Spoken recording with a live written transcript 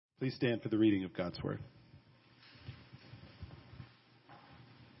Please stand for the reading of God's Word.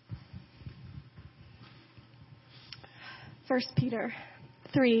 First Peter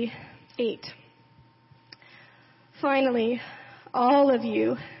 3:8. Finally, all of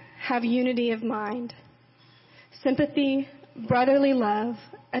you have unity of mind, sympathy, brotherly love,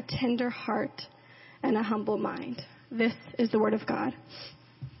 a tender heart, and a humble mind. This is the Word of God.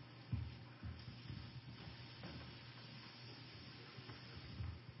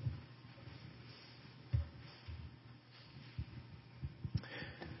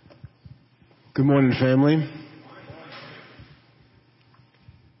 Good morning, family.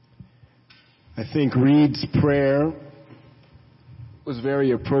 I think Reed's prayer was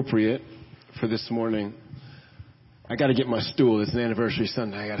very appropriate for this morning. I got to get my stool. It's an anniversary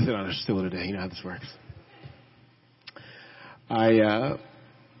Sunday. I got to sit on a stool today. You know how this works. I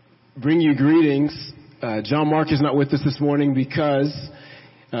bring you greetings. John Mark is not with us this morning because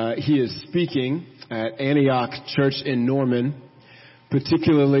he is speaking at Antioch Church in Norman,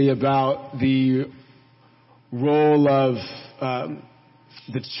 particularly about the role of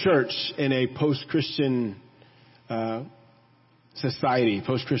the church in a post-Christian society,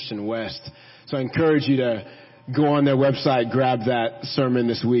 post-Christian West. So I encourage you to go on their website, grab that sermon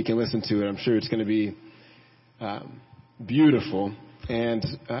this week and listen to it. I'm sure it's going to be beautiful, and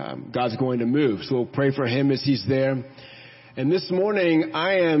God's going to move. So we'll pray for him as he's there. And this morning,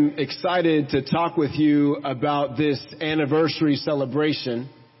 I am excited to talk with you about this anniversary celebration,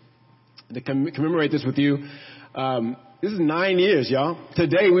 to commemorate this with you. This is 9 years, y'all.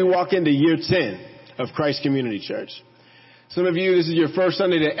 Today, we walk into year 10 of Christ Community Church. Some of you, this is your first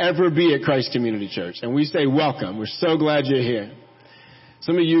Sunday to ever be at Christ Community Church, and we say welcome. We're so glad you're here.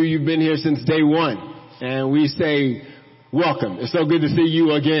 Some of you, you've been here since day one, and we say welcome. It's so good to see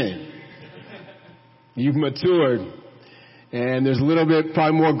you again. You've matured. And there's a little bit,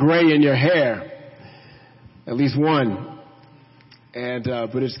 probably more gray in your hair. At least one. And,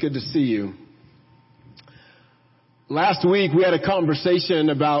 but it's good to see you. Last week, we had a conversation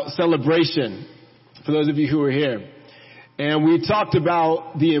about celebration, for those of you who were here. And we talked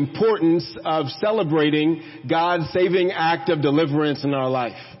about the importance of celebrating God's saving act of deliverance in our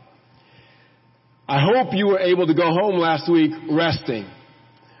life. I hope you were able to go home last week resting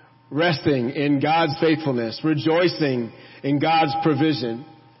in God's faithfulness, rejoicing in God's provision,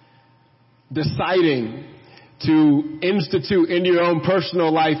 deciding to institute in your own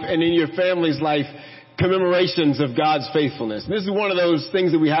personal life and in your family's life commemorations of God's faithfulness. And this is one of those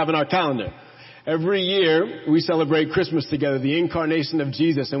things that we have in our calendar. Every year we celebrate Christmas together, the incarnation of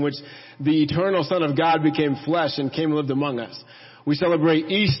Jesus, in which the eternal Son of God became flesh and came and lived among us. We celebrate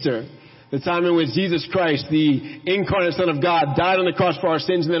Easter, the time in which Jesus Christ, the incarnate Son of God, died on the cross for our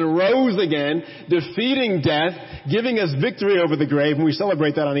sins and then rose again, defeating death, giving us victory over the grave, and we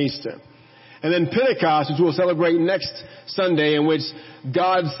celebrate that on Easter. And then Pentecost, which we'll celebrate next Sunday, in which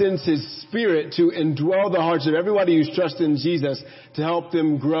God sends His Spirit to indwell the hearts of everybody who's trusted in Jesus to help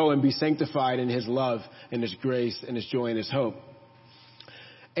them grow and be sanctified in His love and His grace and His joy and His hope.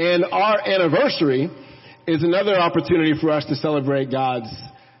 And our anniversary is another opportunity for us to celebrate God's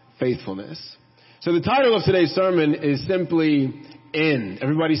faithfulness. So the title of today's sermon is simply In.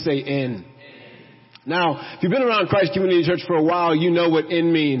 Everybody say In. Now, if you've been around Christ Community Church for a while, you know what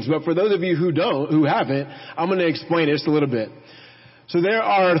in means. But for those of you who haven't, I'm going to explain it just a little bit. So there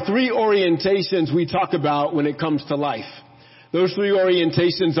are 3 orientations we talk about when it comes to life. Those 3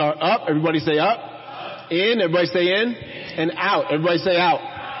 orientations are up. Everybody say up. In. Everybody say in. And out. Everybody say out.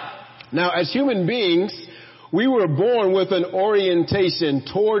 Now, as human beings, we were born with an orientation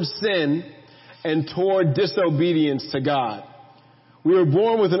toward sin and toward disobedience to God. We were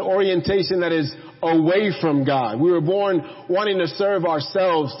born with an orientation that is away from God. We were born wanting to serve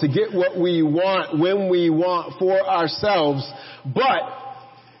ourselves, to get what we want, when we want, for ourselves. But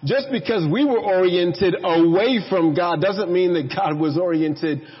just because we were oriented away from God doesn't mean that God was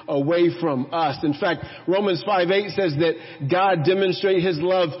oriented away from us. In fact, Romans 5:8 says that God demonstrated His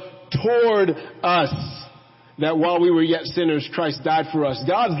love toward us, that while we were yet sinners, Christ died for us.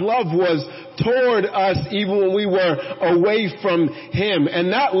 God's love was toward us even when we were away from Him.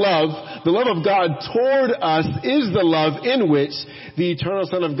 And that love, the love of God toward us, is the love in which the eternal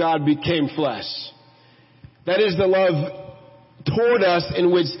Son of God became flesh. That is the love toward us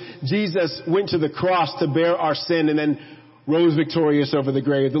in which Jesus went to the cross to bear our sin and then rose victorious over the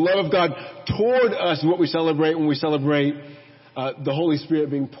grave. The love of God toward us is what we celebrate when we celebrate the Holy Spirit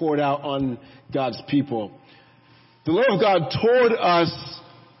being poured out on God's people. The love of God toward us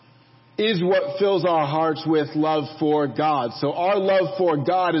is what fills our hearts with love for God. So our love for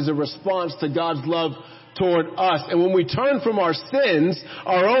God is a response to God's love toward us. And when we turn from our sins,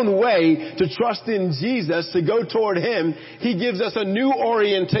 our own way, to trust in Jesus, to go toward Him, He gives us a new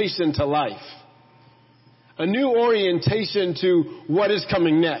orientation to life. A new orientation to what is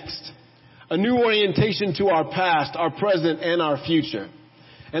coming next. A new orientation to our past, our present, and our future.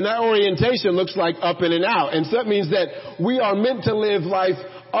 And that orientation looks like up and out. And so that means that we are meant to live life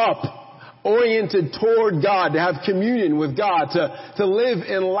up, oriented toward God, to have communion with God, to live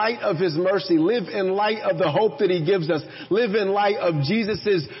in light of His mercy, live in light of the hope that He gives us, live in light of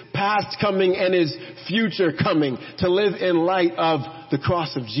Jesus' past coming and His future coming, to live in light of the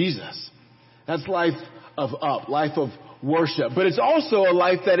cross of Jesus. That's life of up, life of worship. But it's also a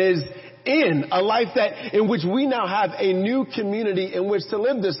life that is in, a life in which we now have a new community in which to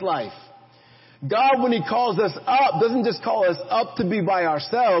live this life. God, when He calls us up, doesn't just call us up to be by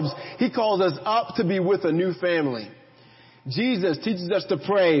ourselves. He calls us up to be with a new family. Jesus teaches us to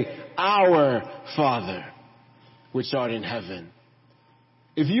pray, Our Father, which art in heaven.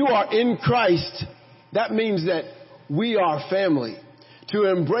 If you are in Christ, that means that we are family. To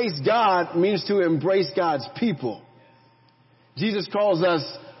embrace God means to embrace God's people. Jesus calls us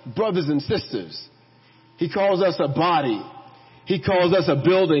brothers and sisters. He calls us a body. He calls us a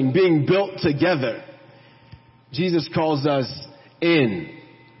building being built together. Jesus calls us in.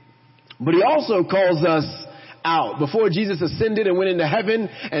 But He also calls us out. Before Jesus ascended and went into heaven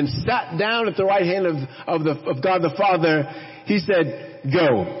and sat down at the right hand of God the Father, He said,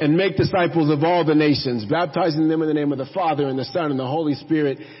 go and make disciples of all the nations, baptizing them in the name of the Father and the Son and the Holy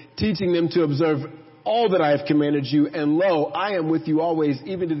Spirit, teaching them to observe all that I have commanded you. And lo, I am with you always,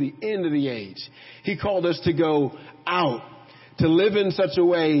 even to the end of the age. He called us to go out, to live in such a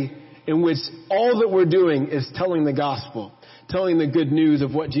way in which all that we're doing is telling the gospel, telling the good news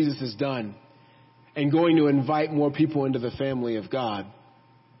of what Jesus has done, and going to invite more people into the family of God,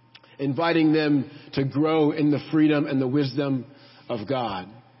 inviting them to grow in the freedom and the wisdom of God,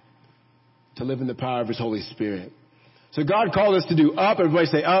 to live in the power of His Holy Spirit. So God called us to do up, everybody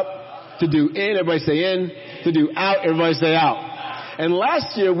say up, to do in, everybody say in, to do out, everybody say out. And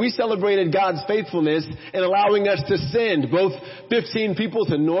last year, we celebrated God's faithfulness in allowing us to send both 15 people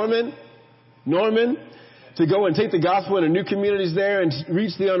to Norman, to go and take the gospel into new communities there and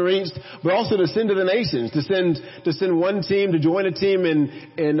reach the unreached, but also to send to the nations, to send one team to join a team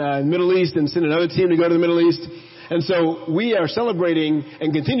in Middle East and send another team to go to the Middle East. And so we are celebrating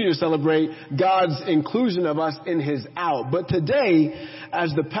and continue to celebrate God's inclusion of us in His out. But today,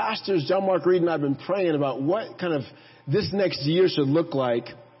 as the pastors, John Mark Reed and I have been praying about what kind of this next year should look like,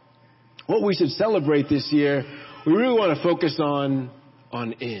 what we should celebrate this year, we really want to focus on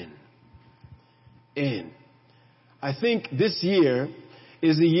in. I think this year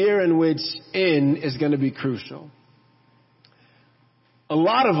is a year in which in is going to be crucial. A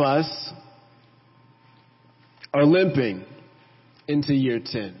lot of us are limping into year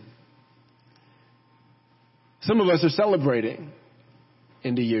 10. Some of us are celebrating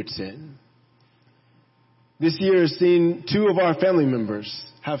into year 10. This year has seen 2 of our family members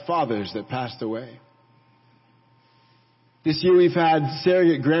have fathers that passed away. This year we've had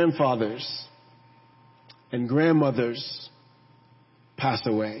surrogate grandfathers and grandmothers pass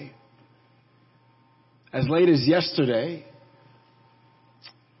away. As late as yesterday,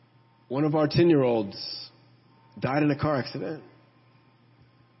 one of our 10-year-olds died in a car accident,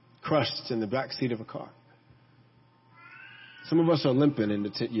 crushed in the back seat of a car. Some of us are limping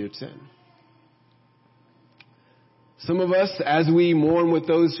into year 10. Some of us, as we mourn with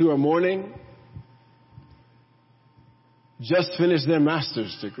those who are mourning, just finished their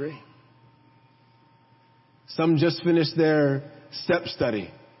master's degree. Some just finished their step study,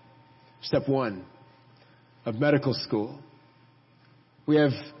 step 1 of medical school. We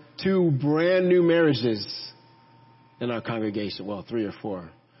have 2 brand new marriages in our congregation. Well, 3 or 4.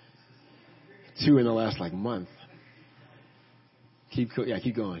 2 in the last month. Keep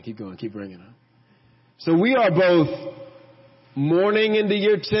going, keep bringing them. So we are both mourning into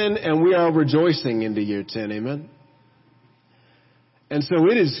year 10 and we are rejoicing into year 10. Amen. And so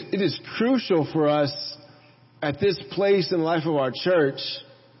it is crucial for us at this place in the life of our church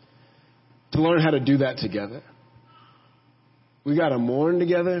to learn how to do that together. We got to mourn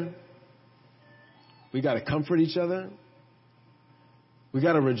together. We got to comfort each other. We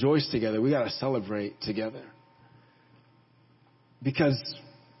got to rejoice together. We got to celebrate together. Because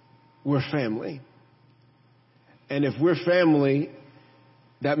we're family. And if we're family,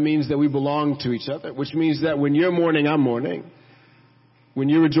 that means that we belong to each other, which means that when you're mourning, I'm mourning. When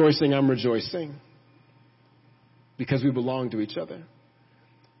you're rejoicing, I'm rejoicing. Because we belong to each other.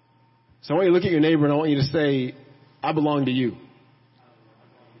 So I want you to look at your neighbor and I want you to say, I belong to you.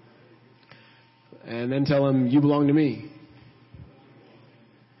 and then tell them, you belong to me.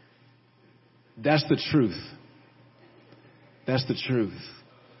 That's the truth. That's the truth.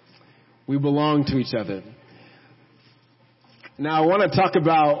 We belong to each other. Now, I want to talk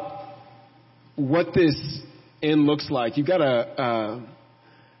about what this end looks like. You've got a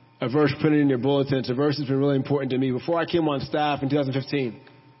verse printed in your bulletin. It's a verse that's been really important to me. Before I came on staff in 2015,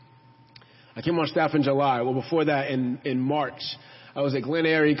 I came on staff in July. Well, before that, in March, I was at Glen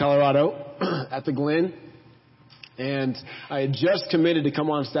Eyrie, Colorado, at the Glen, and I had just committed to come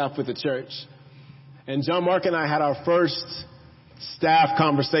on staff with the church. And John Mark and I had our first staff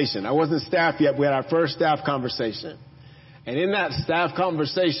conversation. I wasn't staff yet. We had our first staff conversation. And in that staff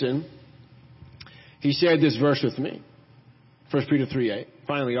conversation, he shared this verse with me. 1 Peter 3:8.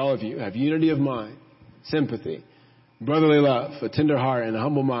 Finally, all of you have unity of mind, sympathy, brotherly love, a tender heart, and a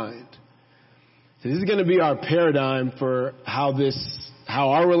humble mind. So this is going to be our paradigm for how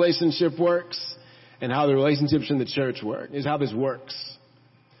our relationship works and how the relationships in the church work. This is how this works.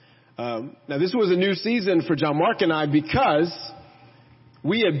 Now, this was a new season for John Mark and I because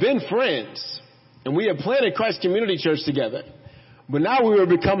we had been friends and we had planted Christ Community Church together. But now we were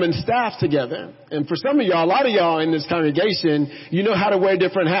becoming staff together. And for some of y'all, a lot of y'all in this congregation, you know how to wear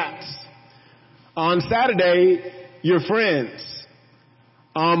different hats. On Saturday, you're friends.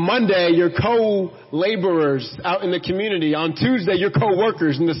 On Monday, you're co-laborers out in the community. On Tuesday, you're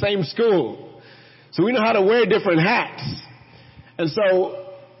co-workers in the same school. So we know how to wear different hats. And so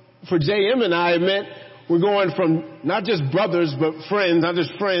for JM and I, it meant we're going from not just brothers, but friends, not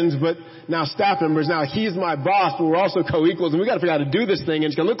just friends, but now staff members. Now he's my boss, but we're also co-equals, and we got to figure out how to do this thing. And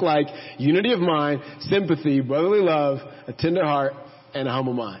it's going to look like unity of mind, sympathy, brotherly love, a tender heart, and a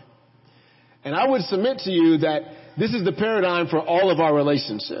humble mind. And I would submit to you that this is the paradigm for all of our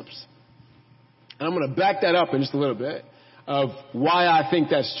relationships. And I'm going to back that up in just a little bit of why I think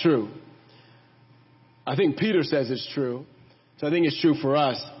that's true. I think Peter says it's true, so I think it's true for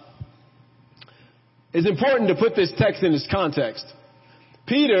us. It's important to put this text in its context.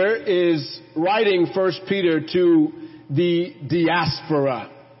 Peter is writing 1 Peter to the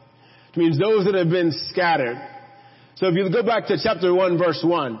diaspora. It means those that have been scattered. So if you go back to chapter 1, verse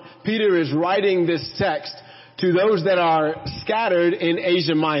 1, Peter is writing this text to those that are scattered in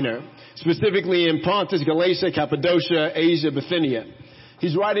Asia Minor, specifically in Pontus, Galatia, Cappadocia, Asia, Bithynia.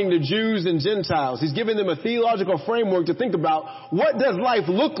 He's writing to Jews and Gentiles. He's giving them a theological framework to think about what does life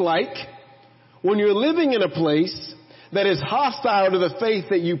look like when you're living in a place that is hostile to the faith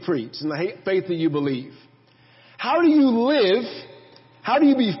that you preach and the faith that you believe. How do you live? How do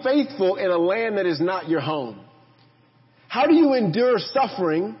you be faithful in a land that is not your home? How do you endure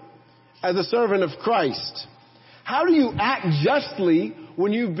suffering as a servant of Christ? How do you act justly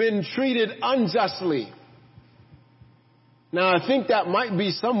when you've been treated unjustly? Now, I think that might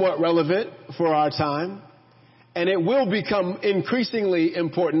be somewhat relevant for our time, and it will become increasingly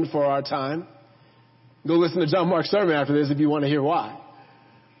important for our time. Go listen to John Mark's sermon after this if you want to hear why.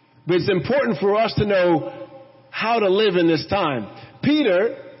 But it's important for us to know how to live in this time.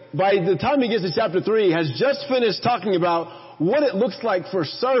 Peter, by the time he gets to chapter 3, has just finished talking about what it looks like for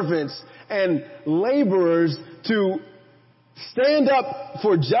servants and laborers to stand up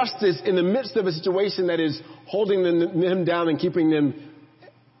for justice in the midst of a situation that is holding them down and keeping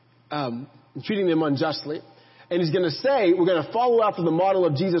them, treating them unjustly. And he's going to say, we're going to follow after the model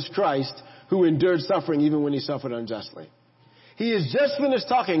of Jesus Christ, who endured suffering even when he suffered unjustly. He has just finished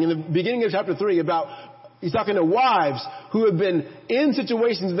talking in the beginning of chapter 3 about, he's talking to wives who have been in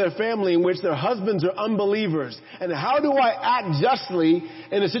situations in their family in which their husbands are unbelievers. And how do I act justly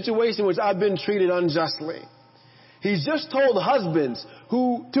in a situation in which I've been treated unjustly? He's just told husbands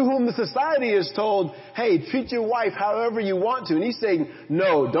to whom the society is told, hey, treat your wife however you want to. And he's saying,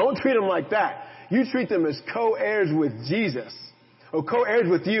 no, don't treat them like that. You treat them as co-heirs with Jesus. Or co-heirs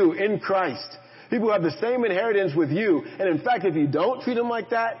with you in Christ. People who have the same inheritance with you. And in fact, if you don't treat them like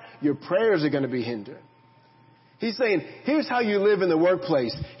that, your prayers are going to be hindered. He's saying, here's how you live in the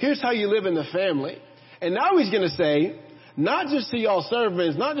workplace. Here's how you live in the family. And now he's going to say, not just to y'all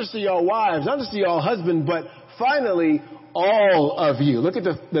servants, not just to y'all wives, not just to y'all husbands, but finally, all of you. Look at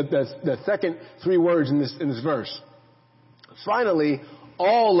the second three words in this verse. Finally,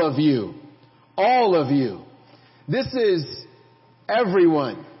 all of you. All of you. This is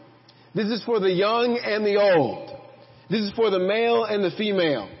everyone. This is for the young and the old. This is for the male and the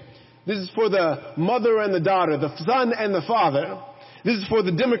female. This is for the mother and the daughter, the son and the father. This is for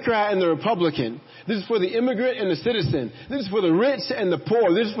the Democrat and the Republican. This is for the immigrant and the citizen. This is for the rich and the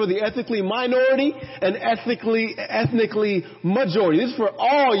poor. This is for the ethnically minority and ethnically majority. This is for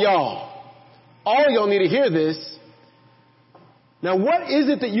all y'all. All y'all need to hear this. Now, what is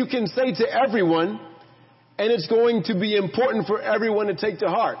it that you can say to everyone and it's going to be important for everyone to take to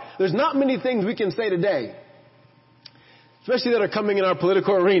heart? There's not many things we can say today, especially that are coming in our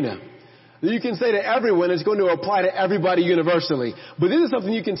political arena, that you can say to everyone. It's going to apply to everybody universally. But this is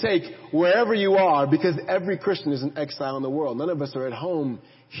something you can take wherever you are, because every Christian is an exile in the world. None of us are at home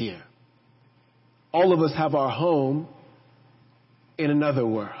here. All of us have our home in another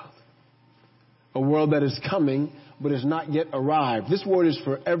world, a world that is coming but has not yet arrived. This word is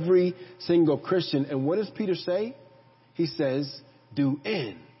for every single Christian. And what does Peter say? He says, do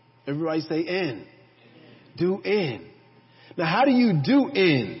in. Everybody say in. Do in. Now, how do you do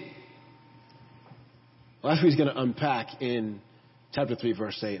in? Well, that's what he's going to unpack in chapter 3,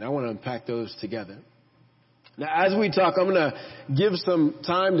 verse 8. And I want to unpack those together. Now, as we talk, I'm going to give some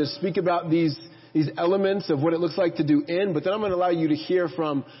time to speak about these elements of what it looks like to do in, but then I'm going to allow you to hear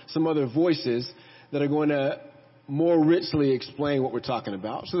from some other voices that are going to more richly explain what we're talking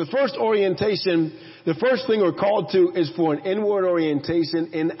about. So the first orientation, the first thing we're called to is for an inward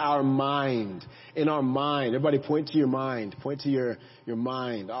orientation in our mind. In our mind. Everybody point to your mind. Point to your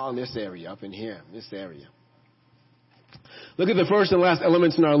mind. Oh, in this area, up in here, this area. Look at the first and last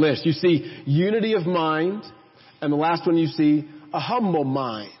elements in our list. You see unity of mind, and the last one you see a humble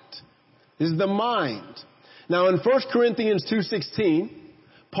mind. This is the mind. Now in 1 Corinthians 2:16,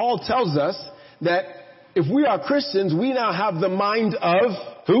 Paul tells us that if we are Christians, we now have the mind of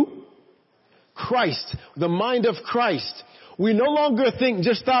who? Christ. The mind of Christ. We no longer think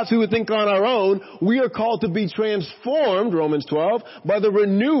just thoughts we would think on our own. We are called to be transformed, Romans 12, by the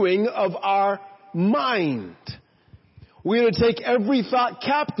renewing of our mind. We are to take every thought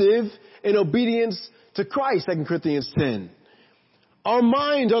captive in obedience to Christ, 2 Corinthians 10. Our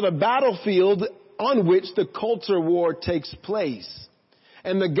minds are the battlefield on which the culture war takes place.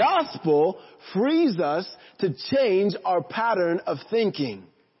 And the gospel frees us to change our pattern of thinking.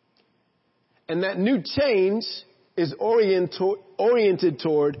 And that new change is oriented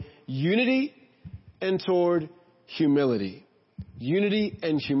toward unity and toward humility. Unity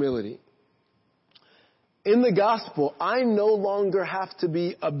and humility. In the gospel, I no longer have to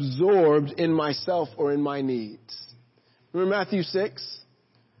be absorbed in myself or in my needs. Remember Matthew 6?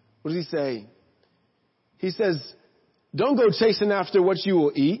 What does he say? He says, don't go chasing after what you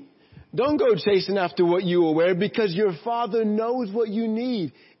will eat. Don't go chasing after what you will wear, because your Father knows what you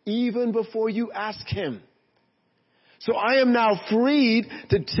need even before you ask Him. So I am now freed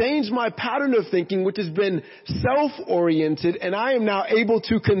to change my pattern of thinking, which has been self-oriented, and I am now able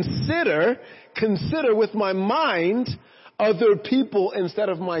to consider with my mind other people instead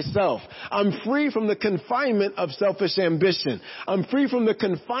of myself. I'm free from the confinement of selfish ambition. I'm free from the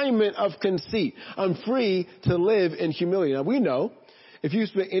confinement of conceit. I'm free to live in humility. Now we know, if you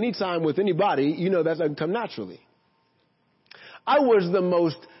spend any time with anybody, you know that doesn't come naturally. I was the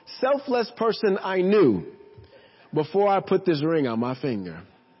most selfless person I knew before I put this ring on my finger.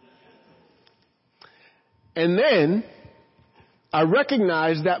 And then I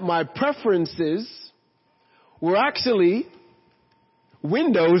recognized that my preferences were actually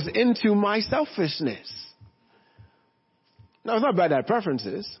windows into my selfishness. Now, it's not bad to have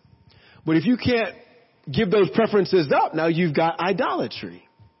preferences, but if you can't give those preferences up, now you've got idolatry.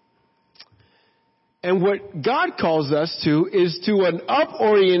 And what God calls us to is to an up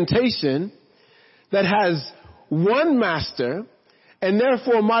orientation that has one master, and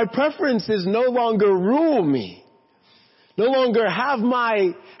therefore my preferences no longer rule me, no longer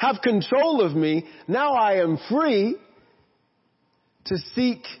have control of me. Now I am free to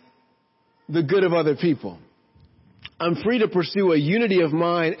seek the good of other people. I'm free to pursue a unity of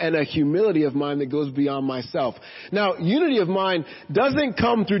mind and a humility of mind that goes beyond myself. Now, unity of mind doesn't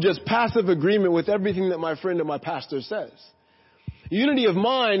come through just passive agreement with everything that my friend or my pastor says. Unity of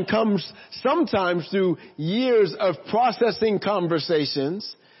mind comes sometimes through years of processing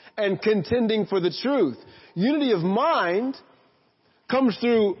conversations and contending for the truth. Unity of mind comes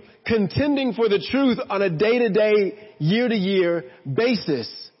through contending for the truth on a day-to-day, year-to-year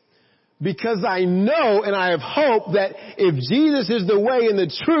basis. Because I know and I have hope that if Jesus is the way and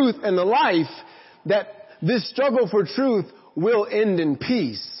the truth and the life, that this struggle for truth will end in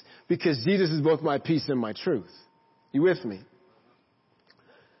peace. Because Jesus is both my peace and my truth. You with me?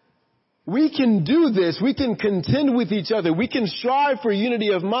 We can do this. We can contend with each other. We can strive for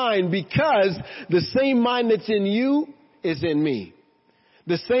unity of mind because the same mind that's in you is in me.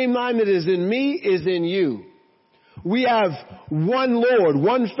 The same mind that is in me is in you. We have one Lord,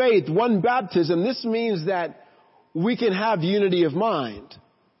 one faith, one baptism. This means that we can have unity of mind.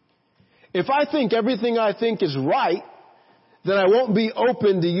 If I think everything I think is right, then I won't be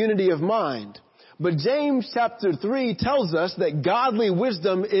open to unity of mind. But James chapter 3 tells us that godly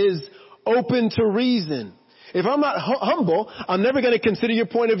wisdom is open to reason. If I'm not humble, I'm never going to consider your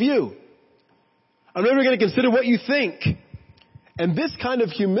point of view. I'm never going to consider what you think. And this kind of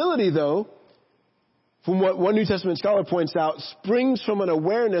humility, though, from what one New Testament scholar points out, springs from an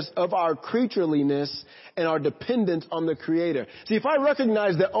awareness of our creatureliness and our dependence on the Creator. See, if I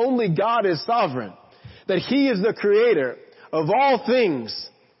recognize that only God is sovereign, that He is the Creator of all things,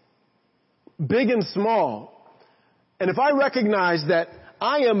 big and small, and if I recognize that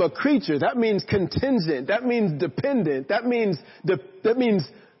I am a creature, that means contingent, that means dependent, that means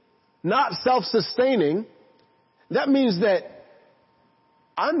not self-sustaining, that means that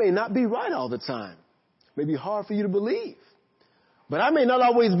I may not be right all the time. It may be hard for you to believe, but I may not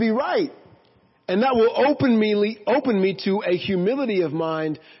always be right. And that will open me to a humility of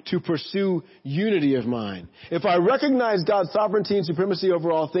mind to pursue unity of mind. If I recognize God's sovereignty and supremacy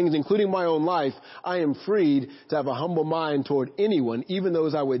over all things, including my own life, I am freed to have a humble mind toward anyone, even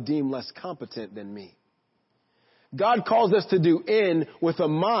those I would deem less competent than me. God calls us to do with a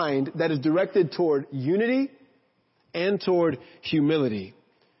mind that is directed toward unity and toward humility.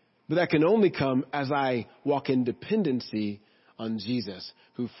 But that can only come as I walk in dependency on Jesus,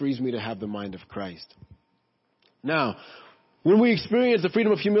 who frees me to have the mind of Christ. Now, when we experience the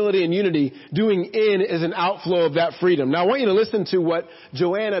freedom of humility and unity, doing is an outflow of that freedom. Now, I want you to listen to what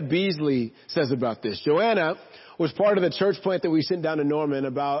Joanna Beasley says about this. Joanna was part of the church plant that we sent down to Norman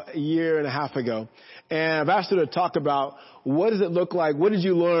about a year and a half ago. And I've asked her to talk about what does it look like, what did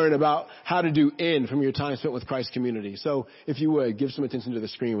you learn about how to do from your time spent with Christ Community. So if you would, give some attention to the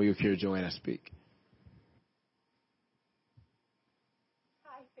screen where you hear Joanna speak.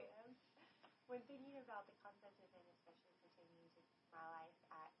 Hi, fam. When thinking about the concept of especially pertaining to my life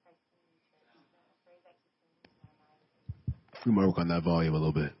at Christ Community Church, the phrase that keeps coming to my mind is... We might work on that volume a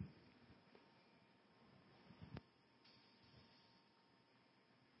little bit.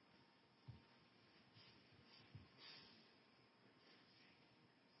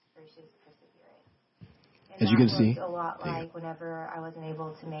 As you can see, a lot like whenever I wasn't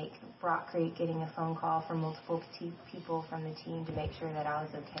able to make Brock Creek, getting a phone call from multiple people from the team to make sure that I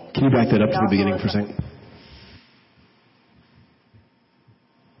was okay. Can you back that up to the beginning for a second?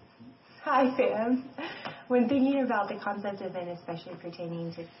 Hi, fam. When thinking about the concept of especially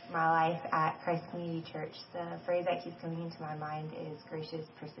pertaining to my life at Christ Community Church, the phrase that keeps coming into my mind is gracious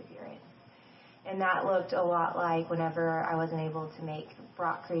perseverance. And that looked a lot like whenever I wasn't able to make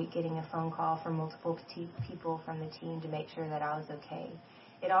Brock Creek, getting a phone call from multiple people from the team to make sure that I was okay.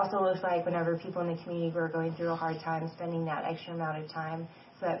 It also looked like whenever people in the community were going through a hard time, spending that extra amount of time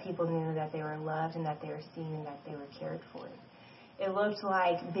so that people knew that they were loved and that they were seen and that they were cared for. It looked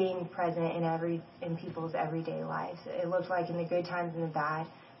like being present in people's everyday lives. It looked like in the good times and the bad,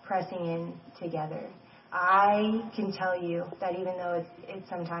 pressing in together. I can tell you that even though it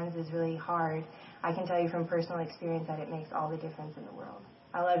sometimes is really hard, I can tell you from personal experience that it makes all the difference in the world.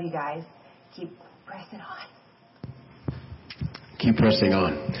 I love you guys. Keep pressing on. Keep pressing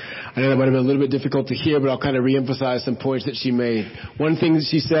on. I know that might have been a little bit difficult to hear, but I'll kind of reemphasize some points that she made. One thing that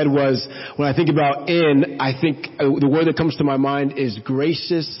she said was, when I think about I think the word that comes to my mind is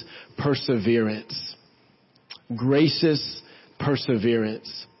gracious perseverance. Gracious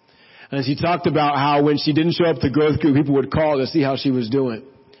perseverance. And she talked about how when she didn't show up to growth group, people would call to see how she was doing.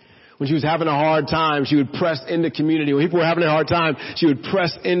 When she was having a hard time, she would press into community. When people were having a hard time, she would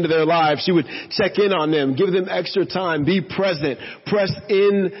press into their lives. She would check in on them, give them extra time, be present, press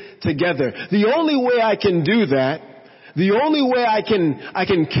in together. The only way I can do that, the only way I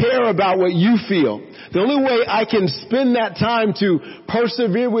can care about what you feel, the only way I can spend that time to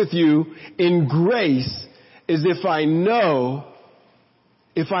persevere with you in grace is if I know,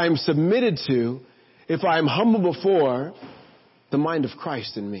 if I am submitted to, if I am humble before the mind of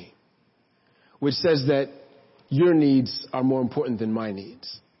Christ in me, which says that your needs are more important than my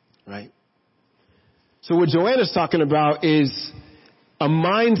needs, right? So what Joanna's talking about is a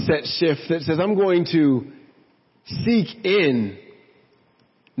mindset shift that says I'm going to seek in,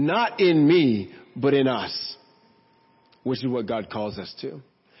 not in me, but in us, which is what God calls us to.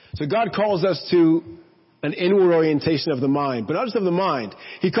 So God calls us to an inward orientation of the mind, but not just of the mind.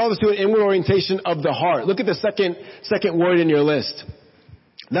 He calls us to an inward orientation of the heart. Look at the second word in your list.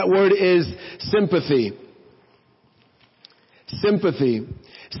 That word is sympathy. Sympathy.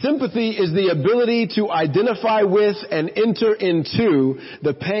 Sympathy is the ability to identify with and enter into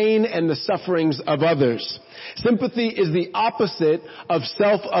the pain and the sufferings of others. Sympathy is the opposite of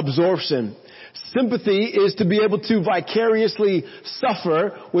self-absorption. Sympathy is to be able to vicariously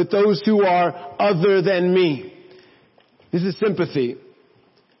suffer with those who are other than me. This is sympathy.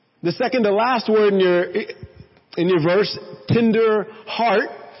 The second to last word in your verse, tender heart,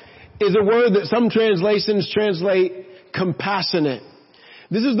 is a word that some translations translate compassionate.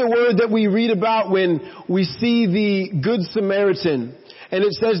 This is the word that we read about when we see the Good Samaritan. And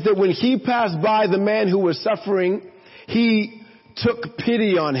it says that when he passed by the man who was suffering, he took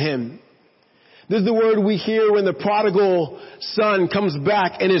pity on him. This is the word we hear when the prodigal son comes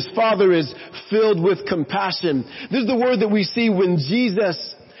back and his father is filled with compassion. This is the word that we see when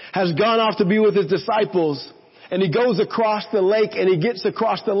Jesus has gone off to be with his disciples. And he goes across the lake, and he gets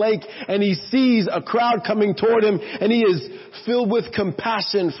across the lake, and he sees a crowd coming toward him, and he is filled with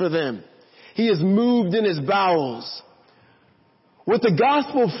compassion for them. He is moved in his bowels. What the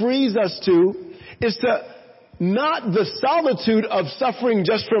gospel frees us to is to not the solitude of suffering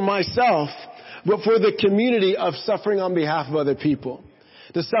just for myself, but for the community of suffering on behalf of other people.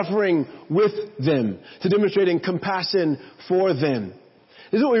 The suffering with them, to demonstrating compassion for them.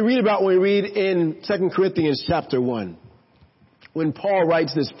 This is what we read about when we read in 2 Corinthians chapter 1. When Paul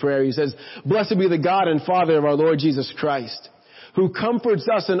writes this prayer, he says, "Blessed be the God and Father of our Lord Jesus Christ, who comforts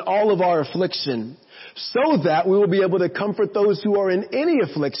us in all of our affliction, so that we will be able to comfort those who are in any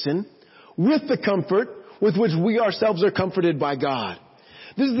affliction with the comfort with which we ourselves are comforted by God."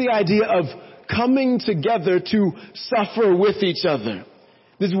 This is the idea of coming together to suffer with each other.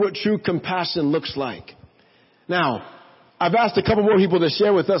 This is what true compassion looks like. Now, I've asked a couple more people to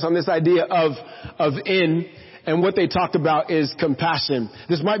share with us on this idea of in, and what they talk about is compassion.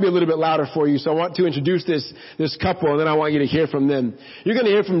 This might be a little bit louder for you, so I want to introduce this couple, and then I want you to hear from them. You're going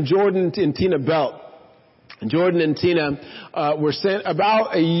to hear from Jordan and Tina Belt. Jordan and Tina were sent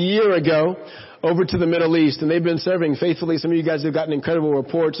about a year ago over to the Middle East, and they've been serving faithfully. Some of you guys have gotten incredible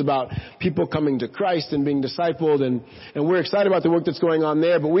reports about people coming to Christ and being discipled, and we're excited about the work that's going on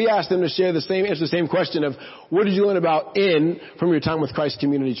there. But we asked them to answer the same question of, what did you learn about in from your time with Christ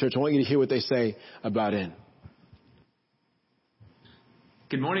Community Church? I want you to hear what they say about in.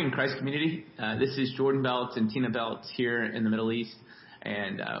 Good morning, Christ Community. This is Jordan Belt and Tina Belt here in the Middle East,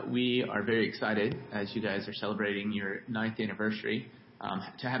 and we are very excited as you guys are celebrating your 9th anniversary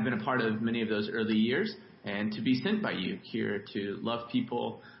to have been a part of many of those early years and to be sent by you here to love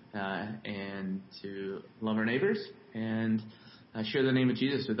people and to love our neighbors and share the name of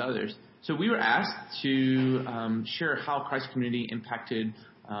Jesus with others. So we were asked to share how Christ Community impacted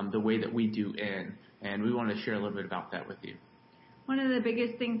the way that we do in, and we want to share a little bit about that with you. One of the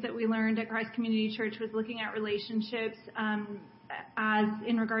biggest things that we learned at Christ Community Church was looking at relationships as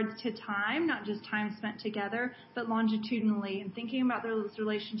in regards to time, not just time spent together, but longitudinally, and thinking about those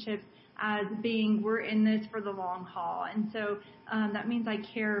relationships as being, we're in this for the long haul. And so that means I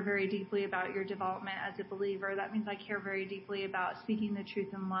care very deeply about your development as a believer. That means I care very deeply about speaking the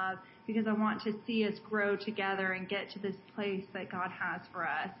truth in love, because I want to see us grow together and get to this place that God has for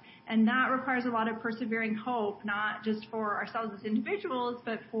us. And that requires a lot of persevering hope, not just for ourselves as individuals,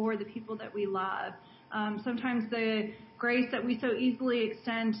 but for the people that we love. Sometimes the grace that we so easily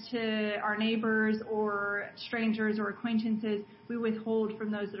extend to our neighbors or strangers or acquaintances, we withhold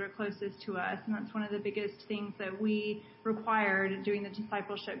from those that are closest to us. And that's one of the biggest things that we required doing the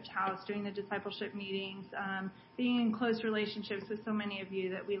discipleship house, doing the discipleship meetings, being in close relationships with so many of you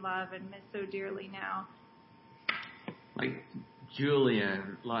that we love and miss so dearly now. Like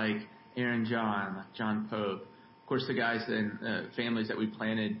Julian, like Aaron John, like John Pope. Of course, the guys and families that we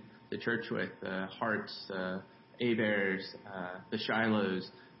planted the church with, Hearts, Abears, the Shilohs,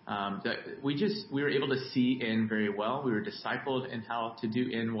 that we were able to see in very well. We were discipled in how to do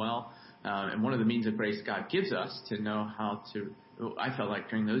in well. And one of the means of grace God gives us to know how to, I felt like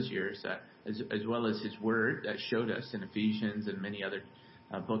during those years, as well as His Word that showed us in Ephesians and many other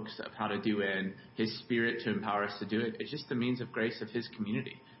books of how to do in, His Spirit to empower us to do it. It's just the means of grace of His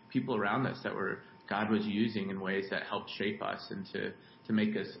community, people around us that God was using in ways that helped shape us and to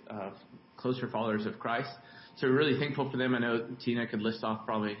make us closer followers of Christ. So we're really thankful for them. I know Tina could list off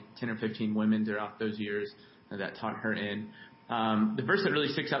probably 10 or 15 women throughout those years that taught her in. The verse that really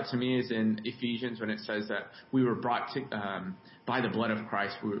sticks out to me is in Ephesians when it says that we were brought to, by the blood of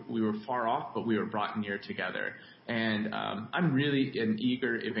Christ. We were far off, but we were brought near together. And I'm really an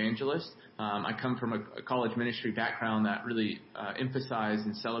eager evangelist. I come from a college ministry background that really emphasized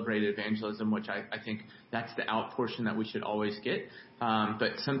and celebrated evangelism, which I think that's the out portion that we should always get.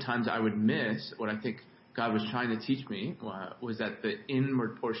 But sometimes I would miss what I think God was trying to teach me was that the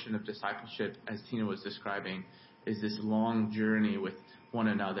inward portion of discipleship, as Tina was describing, is this long journey with one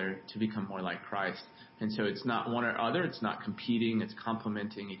another to become more like Christ. And so it's not one or other, it's not competing, it's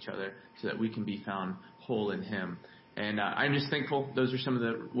complementing each other so that we can be found whole in Him. And I'm just thankful. Those are some of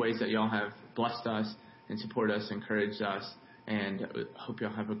the ways that y'all have blessed us and supported us, encouraged us. And I hope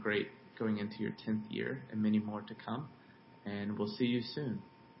you'll have a great going into your 10th year and many more to come. And we'll see you soon.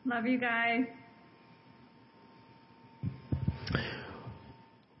 Love you guys.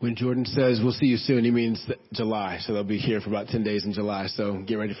 When Jordan says we'll see you soon, he means July. So they'll be here for about 10 days in July. So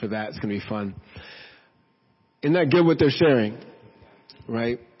get ready for that. It's going to be fun. Isn't that good what they're sharing?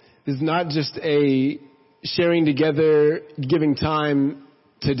 Right? This is not just a sharing together, giving time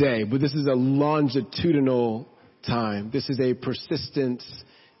today, but this is a longitudinal time. This is a persistence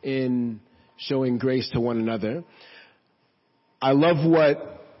in showing grace to one another. I love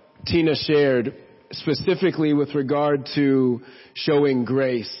what Tina shared specifically with regard to showing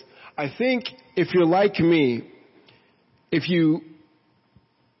grace. I think if you're like me, if you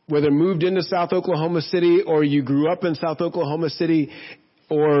whether moved into South Oklahoma City or you grew up in South Oklahoma City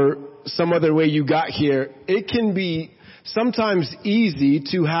or some other way you got here, it can be sometimes easy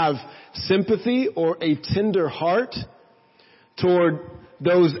to have sympathy or a tender heart toward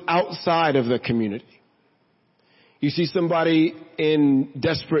those outside of the community. You see somebody in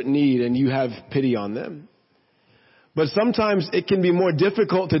desperate need and you have pity on them. But sometimes it can be more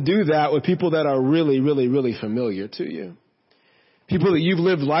difficult to do that with people that are really, really, really familiar to you. People that you've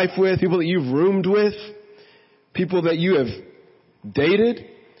lived life with, people that you've roomed with, people that you have dated.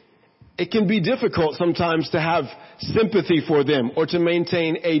 It can be difficult sometimes to have sympathy for them or to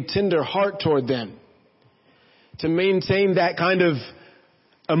maintain a tender heart toward them. To maintain that kind of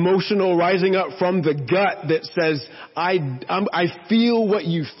emotional rising up from the gut that says, I feel what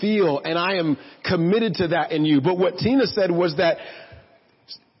you feel and I am committed to that in you. But what Tina said was that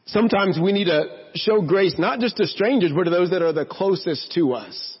sometimes we need to show grace not just to strangers, but to those that are the closest to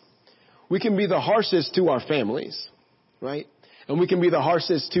us. We can be the harshest to our families, right? And we can be the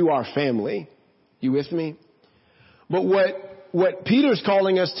harshest to our family. You with me? But what Peter's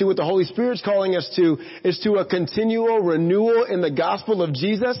calling us to, what the Holy Spirit's calling us to, is to a continual renewal in the gospel of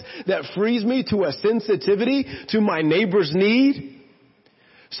Jesus that frees me to a sensitivity to my neighbor's need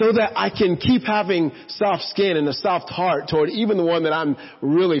so that I can keep having soft skin and a soft heart toward even the one that I'm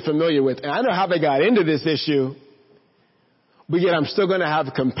really familiar with. And I know how they got into this issue, but yet I'm still going to have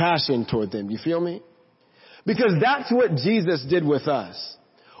compassion toward them. You feel me? Because that's what Jesus did with us.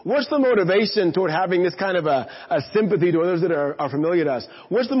 What's the motivation toward having this kind of a sympathy to those that are familiar to us?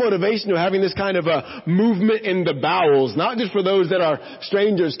 What's the motivation to having this kind of a movement in the bowels, not just for those that are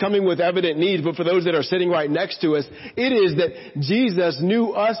strangers coming with evident needs, but for those that are sitting right next to us? It is that Jesus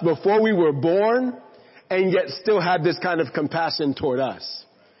knew us before we were born and yet still had this kind of compassion toward us,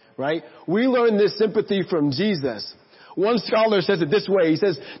 right? We learn this sympathy from Jesus. One scholar says it this way. He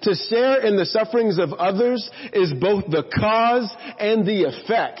says, to share in the sufferings of others is both the cause and the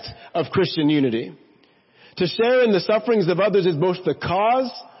effect of Christian unity. To share in the sufferings of others is both the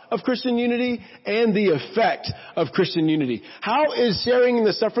cause of Christian unity and the effect of Christian unity. How is sharing in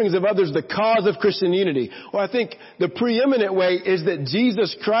the sufferings of others the cause of Christian unity? Well, I think the preeminent way is that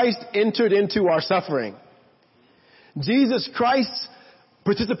Jesus Christ entered into our suffering. Jesus Christ's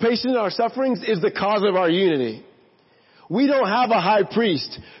participation in our sufferings is the cause of our unity. We don't have a high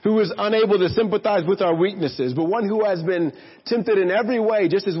priest who is unable to sympathize with our weaknesses, but one who has been tempted in every way,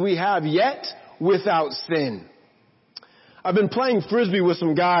 just as we have, yet without sin. I've been playing Frisbee with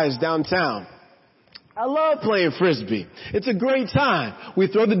some guys downtown. I love playing Frisbee. It's a great time. We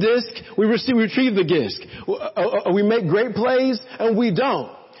throw the disc, we retrieve the disc. We make great plays, and we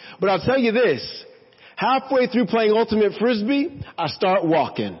don't. But I'll tell you this. Halfway through playing Ultimate Frisbee, I start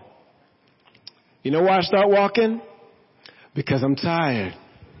walking. You know why I start walking? Because I'm tired.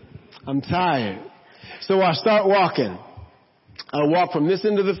 I'm tired. So I start walking. I walk from this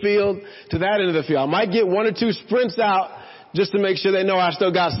end of the field to that end of the field. I might get one or two sprints out just to make sure they know I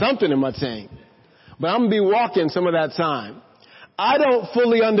still got something in my tank. But I'm going to be walking some of that time. I don't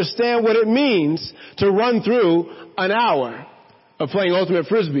fully understand what it means to run through an hour of playing Ultimate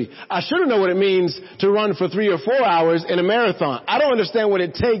Frisbee. I sure know what it means to run for 3 or 4 hours in a marathon. I don't understand what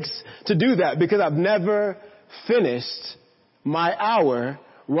it takes to do that because I've never finished my hour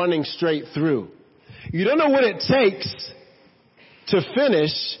running straight through. You don't know what it takes to finish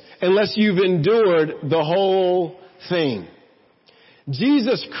unless you've endured the whole thing.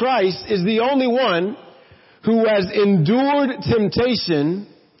 Jesus Christ is the only one who has endured temptation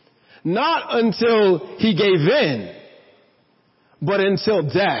not until he gave in, but until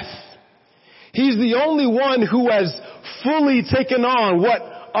death. He's the only one who has fully taken on what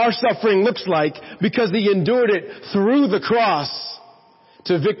our suffering looks like because he endured it through the cross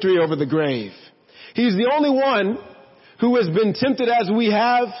to victory over the grave. He's the only one who has been tempted as we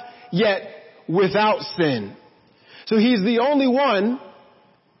have, yet without sin. So he's the only one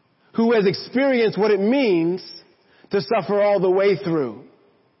who has experienced what it means to suffer all the way through,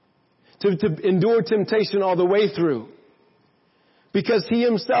 to endure temptation all the way through. Because he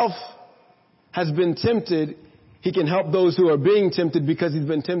himself has been tempted, he can help those who are being tempted because he's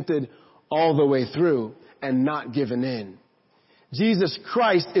been tempted all the way through and not given in. Jesus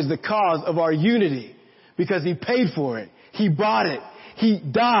Christ is the cause of our unity because he paid for it. He bought it. He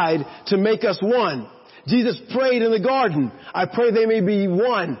died to make us one. Jesus prayed in the garden, I pray they may be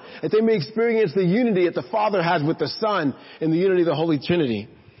one, that they may experience the unity that the Father has with the Son and the unity of the Holy Trinity.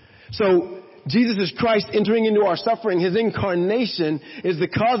 So Jesus is Christ entering into our suffering. His incarnation is the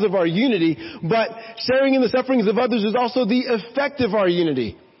cause of our unity, but sharing in the sufferings of others is also the effect of our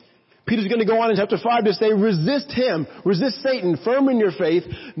unity. Peter's going to go on in chapter 5 to say, resist him, resist Satan, firm in your faith,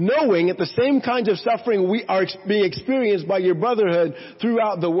 knowing that the same kinds of suffering we are being experienced by your brotherhood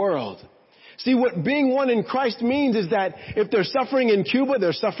throughout the world. See, what being one in Christ means is that if they're suffering in Cuba,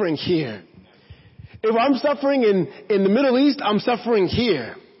 they're suffering here. If I'm suffering in the Middle East, I'm suffering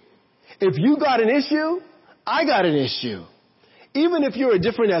here. If you got an issue, I got an issue. Even if you're a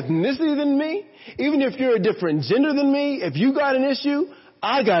different ethnicity than me, even if you're a different gender than me, if you got an issue,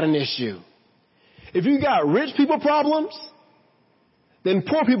 I got an issue. If you got rich people problems, then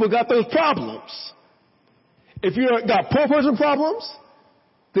poor people got those problems. If you got poor person problems,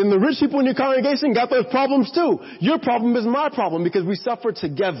 then the rich people in your congregation got those problems too. Your problem is my problem because we suffer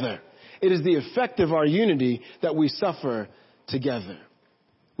together. It is the effect of our unity that we suffer together.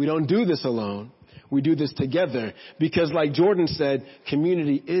 We don't do this alone. We do this together because, like Jordan said,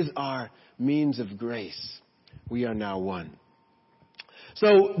 community is our means of grace. We are now one.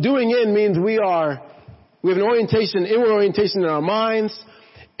 So doing in means we have an orientation, inward orientation in our minds,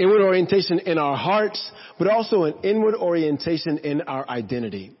 inward orientation in our hearts, but also an inward orientation in our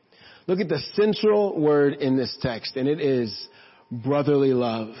identity. Look at the central word in this text, and it is brotherly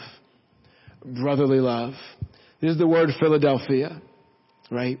love. Brotherly love. This is the word Philadelphia,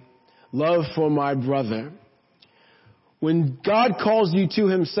 right? Love for my brother. When God calls you to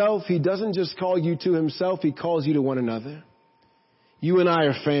himself, he doesn't just call you to himself, he calls you to one another. You and I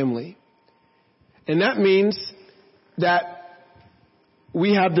are family. And that means that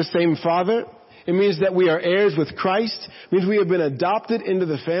we have the same Father. It means that we are heirs with Christ. It means we have been adopted into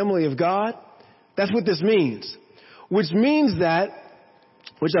the family of God. That's what this means. Which means that,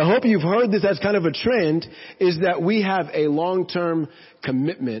 which I hope you've heard this as kind of a trend, is that we have a long-term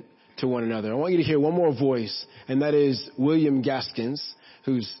commitment to one another. I want you to hear one more voice, and that is William Gaskins,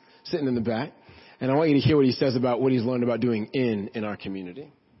 who's sitting in the back. And I want you to hear what he says about what he's learned about doing in our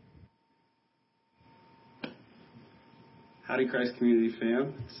community. Howdy, Christ Community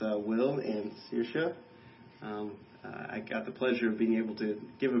fam. It's Will and Saoirse. I got the pleasure of being able to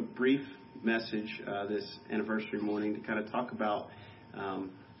give a brief message this anniversary morning to kind of talk about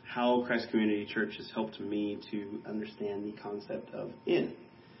how Christ Community Church has helped me to understand the concept of in.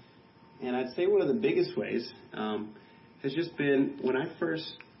 And I'd say one of the biggest ways has just been when I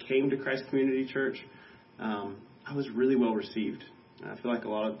first came to Christ Community Church, I was really well received. I feel like a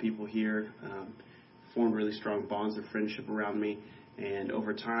lot of people here formed really strong bonds of friendship around me. And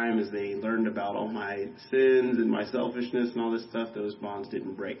over time, as they learned about all my sins and my selfishness and all this stuff, those bonds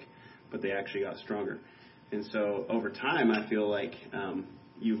didn't break, but they actually got stronger. And so over time, I feel like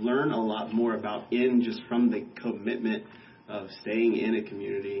you learn a lot more about in just from the commitment of staying in a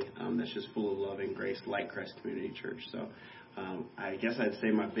community that's just full of love and grace like Christ Community Church. So I guess I'd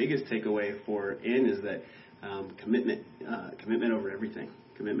say my biggest takeaway for in is that commitment over everything.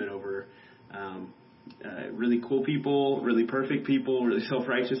 Commitment over really cool people, really perfect people, really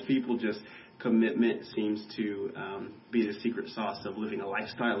self-righteous people. Just commitment seems to be the secret sauce of living a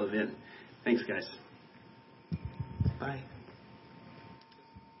lifestyle of in. Thanks, guys. Bye.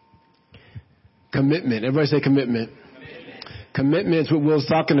 Commitment. Everybody say commitment. Commitment is what Will's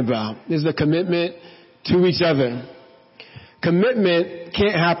talking about. This is a commitment to each other. Commitment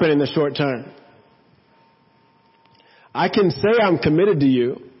can't happen in the short term. I can say I'm committed to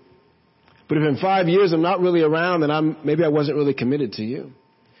you, but if in 5 years I'm not really around, then maybe I wasn't really committed to you.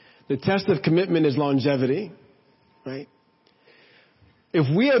 The test of commitment is longevity, right?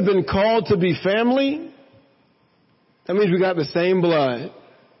 If we have been called to be family, that means we got the same blood.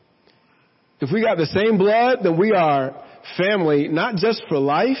 If we got the same blood, then we are family, not just for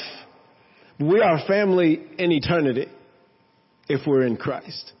life, but we are family in eternity if we're in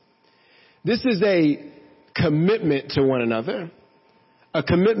Christ. This is a commitment to one another, a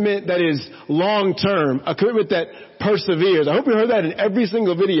commitment that is long-term, a commitment that perseveres. I hope you heard that in every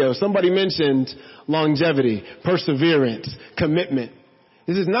single video. Somebody mentioned longevity, perseverance, commitment.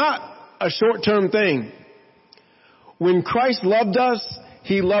 This is not a short-term thing. When Christ loved us,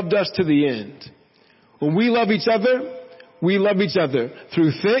 he loved us to the end. When we love each other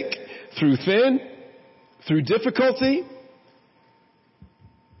through thick, through thin, through difficulty,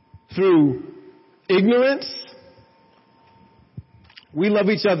 through ignorance. We love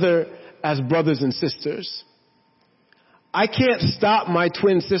each other as brothers and sisters. I can't stop my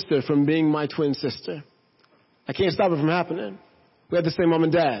twin sister from being my twin sister. I can't stop it from happening. We have the same mom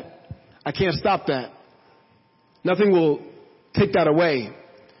and dad. I can't stop that. Nothing will take that away.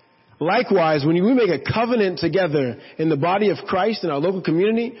 Likewise, when we make a covenant together in the body of Christ in our local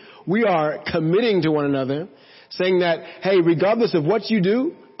community, we are committing to one another, saying that, hey, regardless of what you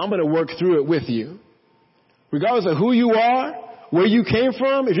do, I'm going to work through it with you. Regardless of who you are, where you came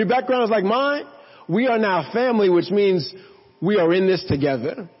from, if your background is like mine, we are now family, which means we are in this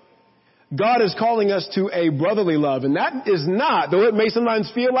together. God is calling us to a brotherly love, and that is not, though it may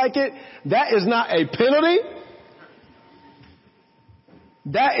sometimes feel like it, that is not a penalty.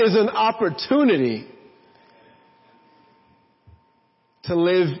 That is an opportunity to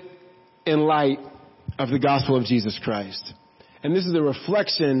live in light of the gospel of Jesus Christ. And this is a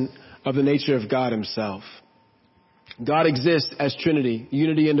reflection of the nature of God himself. God exists as Trinity,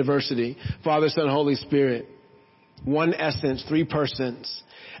 unity and diversity, Father, Son, Holy Spirit, one essence, three persons.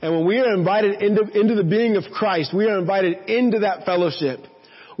 And when we are invited into the being of Christ, we are invited into that fellowship,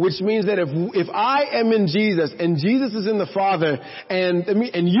 which means that if I am in Jesus and Jesus is in the Father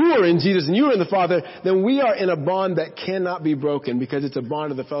and you are in Jesus and you are in the Father, then we are in a bond that cannot be broken because it's a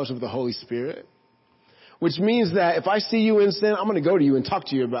bond of the fellowship of the Holy Spirit. Which means that if I see you in sin, I'm going to go to you and talk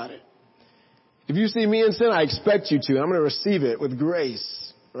to you about it. If you see me in sin, I expect you to. I'm going to receive it with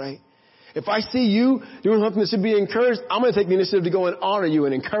grace, right? If I see you doing something that should be encouraged, I'm going to take the initiative to go and honor you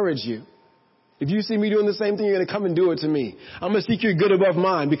and encourage you. If you see me doing the same thing, you're going to come and do it to me. I'm going to seek your good above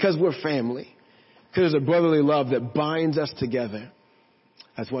mine because we're family. Because there's a brotherly love that binds us together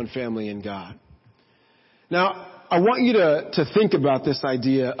as one family in God. Now, I want you to think about this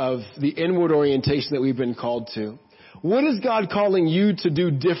idea of the inward orientation that we've been called to. What is God calling you to do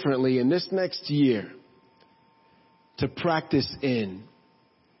differently in this next year? To practice in,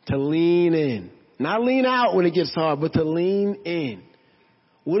 to lean in. Not lean out when it gets hard, but to lean in.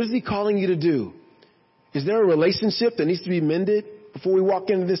 What is he calling you to do? Is there a relationship that needs to be mended before we walk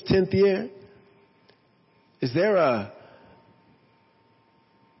into this 10th year? Is there a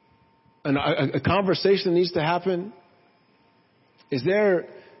conversation that needs to happen? Is there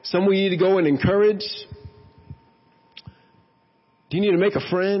someone you need to go and encourage? Do you need to make a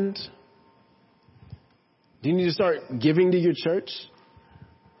friend? Do you need to start giving to your church?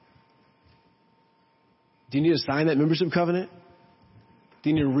 Do you need to sign that membership covenant? Do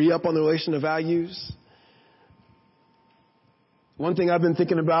you need to re-up on the relation of values? One thing I've been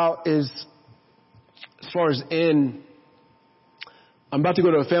thinking about is, as far as I'm about to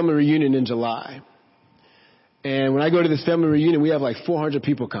go to a family reunion in July. And when I go to this family reunion, we have like 400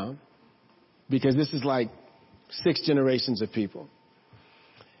 people come. Because this is like 6 generations of people.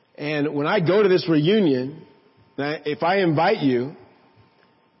 And when I go to this reunion, if I invite you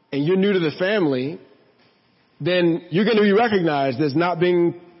and you're new to the family, then you're going to be recognized as not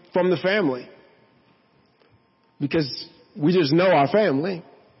being from the family. Because we just know our family.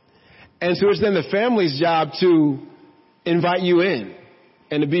 And so it's then the family's job to invite you in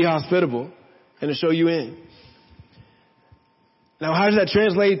and to be hospitable and to show you in. Now, how does that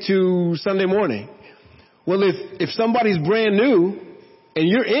translate to Sunday morning? Well, if somebody's brand new and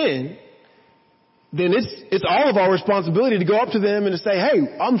you're in, then it's all of our responsibility to go up to them and to say,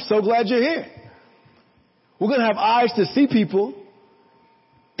 hey, I'm so glad you're here. We're going to have eyes to see people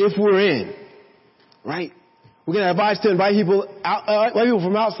if we're in, right? We're going to have eyes to invite people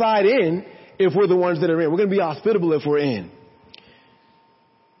from outside in if we're the ones that are in. We're going to be hospitable if we're in.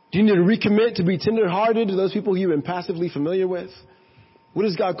 Do you need to recommit to be tenderhearted to those people who you've been passively familiar with? What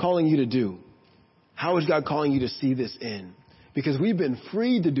is God calling you to do? How is God calling you to see this in? Because we've been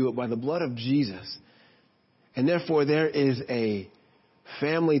freed to do it by the blood of Jesus. And therefore there is a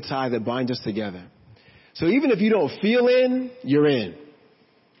family tie that binds us together. So even if you don't feel in, you're in.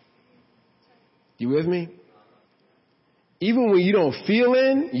 You with me? Even when you don't feel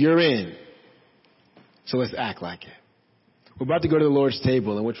in, you're in. So let's act like it. We're about to go to the Lord's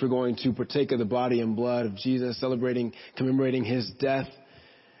table in which we're going to partake of the body and blood of Jesus, commemorating his death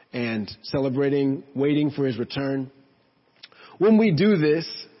and waiting for his return. When we do this,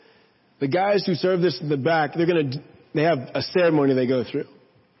 the guys who serve this in the back, they have a ceremony they go through.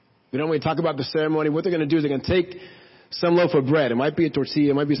 We don't really talk about the ceremony. What they're going to do is they're going to take some loaf of bread. It might be a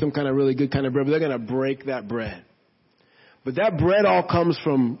tortilla. It might be some kind of really good kind of bread, but they're going to break that bread. But that bread all comes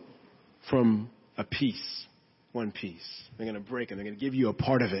from a piece, one piece. They're going to break it. They're going to give you a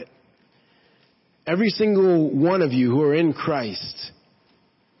part of it. Every single one of you who are in Christ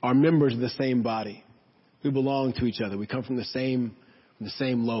are members of the same body. We belong to each other. We come from the same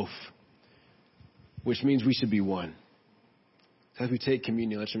loaf, which means we should be one. So as we take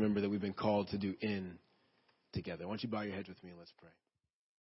communion, let's remember that we've been called to do in together. Why don't you bow your heads with me and let's pray.